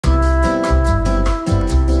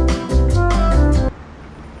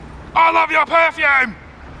I love your perfume!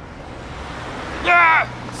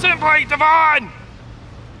 Yeah, simply divine!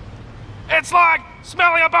 It's like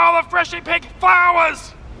smelling a bowl of freshly picked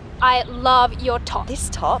flowers! I love your top. This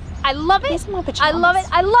top? I love it. These are my I pajamas. love it.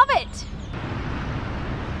 I love it.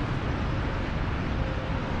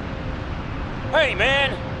 Hey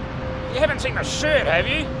man, you haven't seen my shirt, have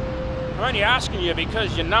you? I'm only asking you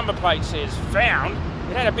because your number plate says found.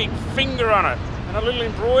 It had a big finger on it and a little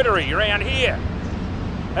embroidery around here.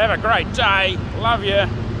 Have a great day. Love you.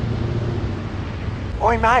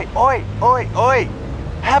 Oi mate, oi, oi, oi.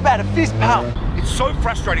 How about a fist pump? It's so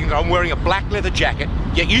frustrating that I'm wearing a black leather jacket,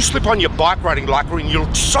 yet you slip on your bike riding lycra and you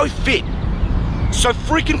look so fit. So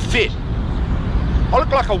freaking fit. I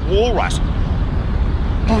look like a walrus.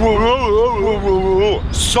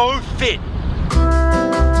 So fit.